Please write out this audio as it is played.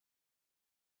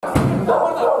In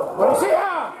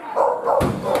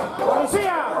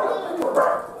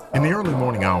the early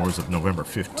morning hours of November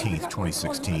 15,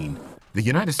 2016, the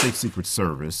United States Secret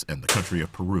Service and the country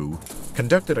of Peru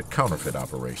conducted a counterfeit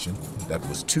operation that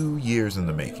was 2 years in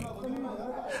the making.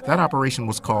 That operation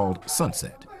was called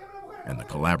Sunset, and the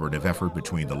collaborative effort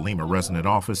between the Lima resident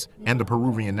office and the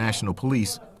Peruvian National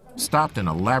Police stopped an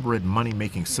elaborate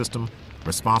money-making system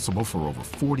responsible for over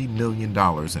 $40 million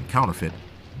in counterfeit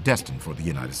destined for the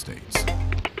United States.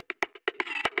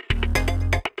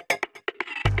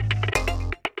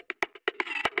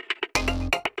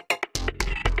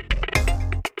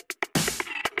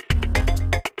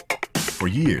 For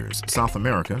years, South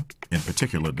America, in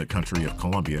particular the country of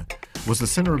Colombia, was the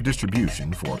center of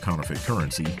distribution for counterfeit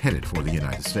currency headed for the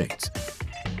United States.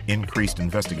 Increased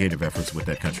investigative efforts with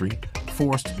that country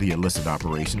forced the illicit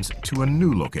operations to a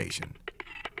new location,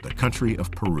 the country of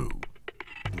Peru.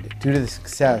 Due to the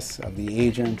success of the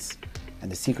agents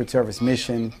and the Secret Service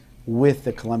mission with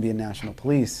the Colombian National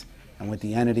Police and with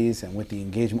the entities and with the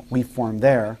engagement we formed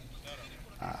there,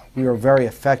 we were very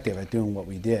effective at doing what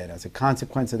we did. As a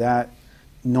consequence of that,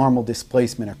 normal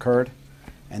displacement occurred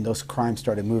and those crimes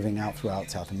started moving out throughout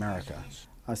South America.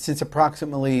 Since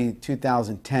approximately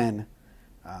 2010,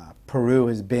 Peru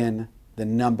has been the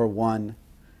 #1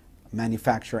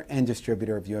 manufacturer and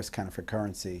distributor of U.S. counterfeit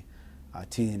currency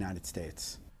to the United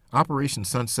States. Operation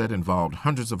Sunset involved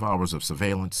hundreds of hours of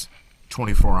surveillance,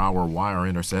 24-hour wire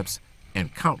intercepts,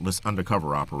 and countless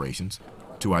undercover operations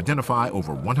to identify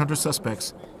over 100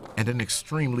 suspects and an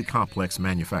extremely complex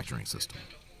manufacturing system.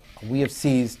 We have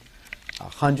seized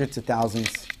hundreds of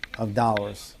thousands of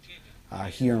dollars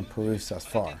here in Peru thus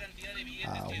far,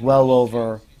 well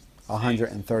over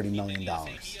 $130 million.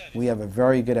 We have a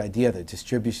very good idea of the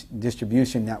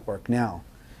distribution network now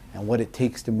and what it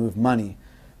takes to move money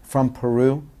from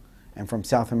Peru and from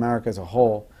South America as a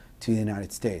whole to the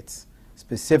United States,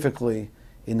 specifically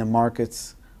in the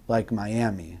markets like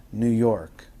Miami, New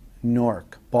York,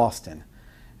 Newark, Boston,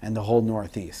 and the whole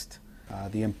Northeast.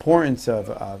 The importance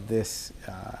of this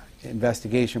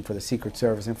investigation for the Secret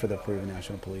Service and for the Peruvian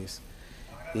National Police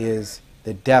is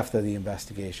the depth of the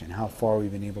investigation, how far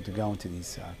we've been able to go into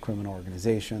these criminal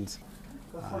organizations,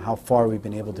 how far we've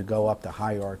been able to go up the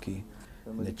hierarchy,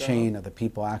 the chain of the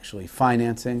people actually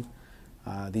financing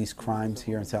these crimes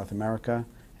here in South America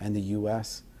and the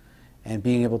U.S., and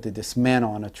being able to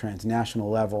dismantle on a transnational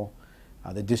level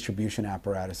the distribution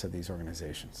apparatus of these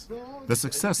organizations. The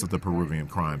success of the Peruvian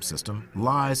crime system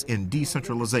lies in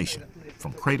decentralization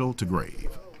from cradle to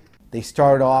grave. They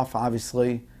start off,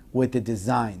 obviously, with the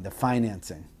design, the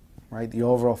financing, right? The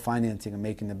overall financing of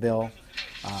making the bill,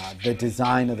 the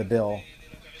design of the bill,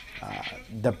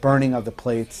 the burning of the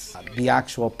plates, the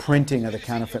actual printing of the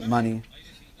counterfeit money,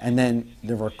 and then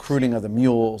the recruiting of the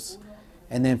mules,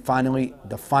 and then finally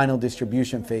the final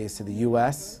distribution phase to the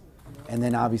U.S., and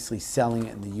then obviously selling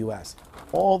it in the U.S.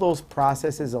 All those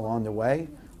processes along the way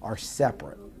are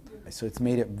separate. So it's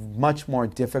made it much more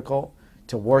difficult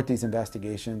to work these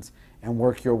investigations and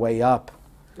work your way up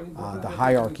the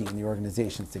hierarchy in the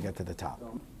organizations to get to the top.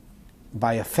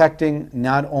 By affecting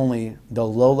not only the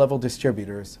low-level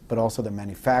distributors, but also the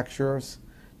manufacturers,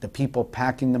 the people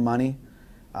packing the money,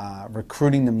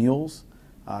 recruiting the mules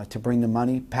to bring the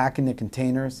money, packing the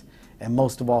containers, and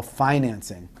most of all,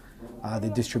 financing the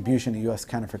distribution of U.S.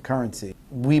 counterfeit currency,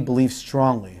 we believe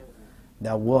strongly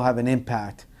that we'll have an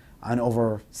impact on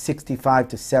over 65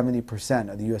 to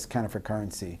 70% of the U.S. counterfeit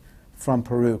currency from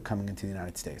Peru coming into the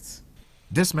United States.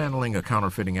 Dismantling a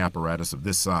counterfeiting apparatus of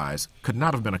this size could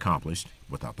not have been accomplished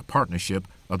without the partnership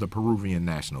of the Peruvian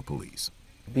National Police.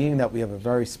 Being that we have a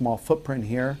very small footprint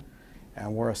here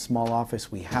and we're a small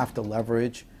office, we have to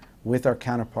leverage with our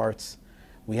counterparts.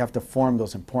 We have to form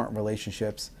those important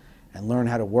relationships and learn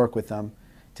how to work with them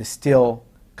to still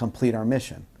complete our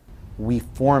mission. We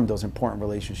formed those important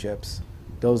relationships,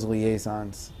 those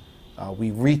liaisons.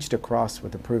 We reached across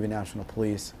with the Peruvian National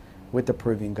Police, with the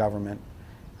Peruvian government,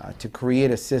 to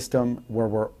create a system where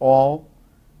we're all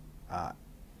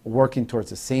working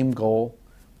towards the same goal.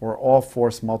 We're all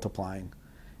force multiplying.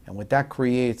 And what that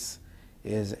creates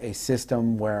is a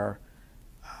system where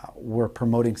we're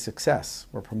promoting success.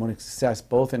 We're promoting success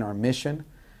both in our mission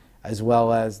as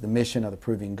well as the mission of the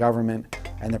Peruvian government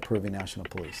and the Peruvian National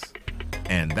Police.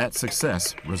 And that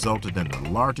success resulted in the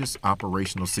largest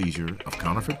operational seizure of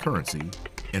counterfeit currency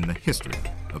in the history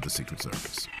of the Secret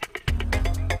Service.